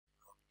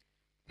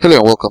Hello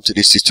and welcome to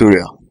this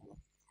tutorial.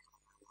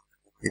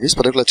 In this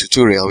particular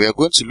tutorial, we are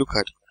going to look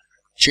at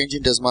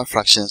changing decimal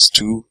fractions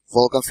to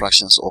vulgar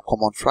fractions or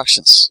common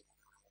fractions.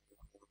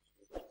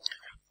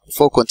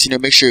 Before we continue,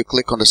 make sure you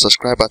click on the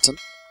subscribe button,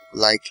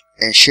 like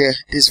and share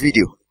this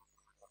video.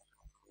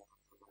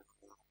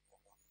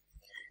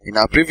 In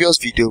our previous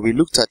video, we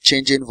looked at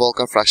changing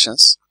vulgar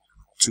fractions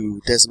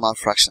to decimal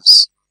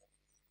fractions.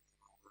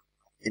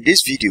 In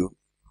this video,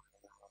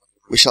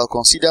 we shall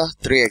consider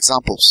 3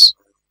 examples.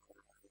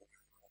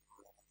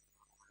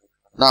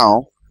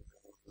 Now,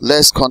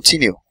 let's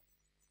continue.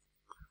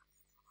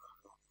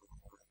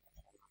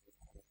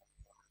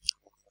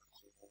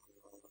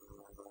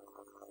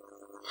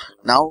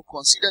 Now,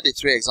 consider the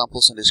 3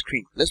 examples on the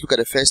screen. Let's look at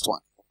the first one.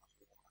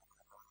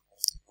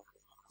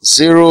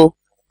 0.12.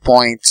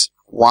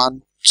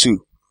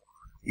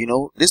 You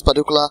know, this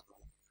particular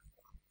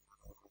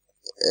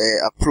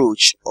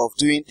approach of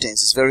doing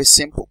things is very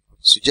simple.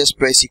 So just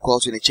press equal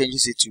to and it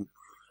changes it to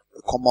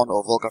common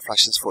or vulgar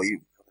fractions for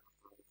you.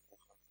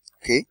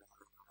 Okay.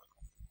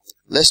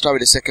 Let's start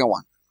with the second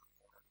one.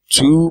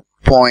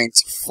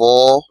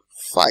 2.45.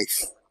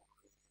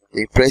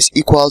 Then press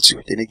equal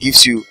to, then it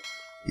gives you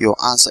your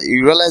answer.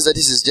 You realize that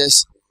this is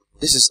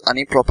an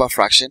improper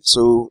fraction.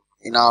 So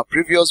in our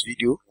previous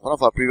video, one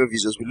of our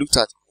previous videos, we looked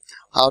at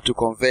how to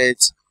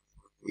convert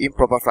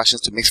improper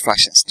fractions to mixed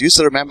fractions. Do you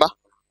still remember?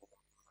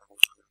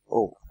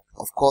 Oh,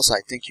 of course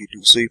I think you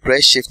do. So you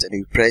press shift and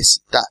you press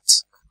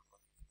that.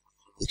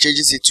 It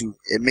changes it to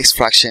a mixed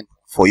fraction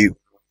for you.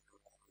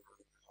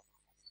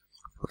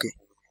 Okay,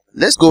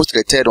 let's go to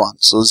the third one.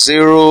 So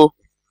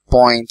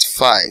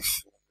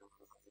 0.5.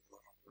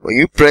 When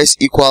you press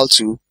equal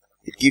to,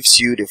 it gives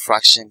you the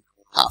fraction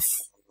half.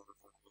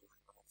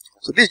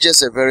 So this is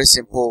just a very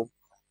simple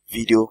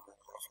video.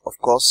 Of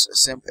course,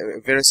 a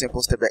very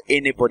simple step that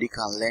anybody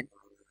can learn.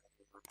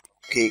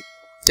 Okay,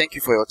 thank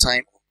you for your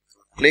time.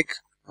 Click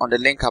on the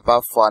link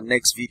above for our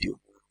next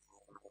video.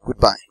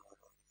 Goodbye.